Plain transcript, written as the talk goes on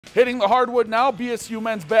Hitting the hardwood now, BSU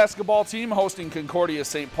men's basketball team hosting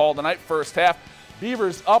Concordia-St. Paul tonight. First half,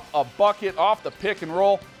 Beavers up a bucket off the pick and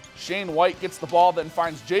roll. Shane White gets the ball, then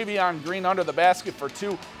finds Javion Green under the basket for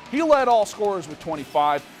two. He led all scorers with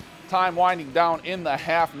 25. Time winding down in the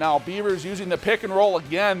half now. Beavers using the pick and roll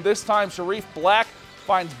again. This time Sharif Black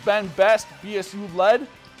finds Ben Best. BSU led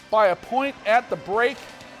by a point at the break.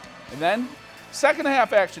 And then second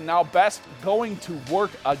half action now. Best going to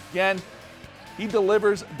work again. He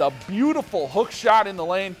delivers the beautiful hook shot in the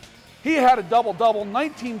lane. He had a double-double,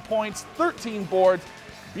 19 points, 13 boards.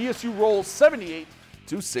 BSU rolls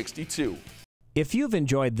 78-62. If you've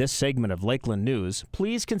enjoyed this segment of Lakeland News,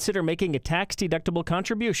 please consider making a tax-deductible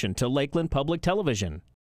contribution to Lakeland Public Television.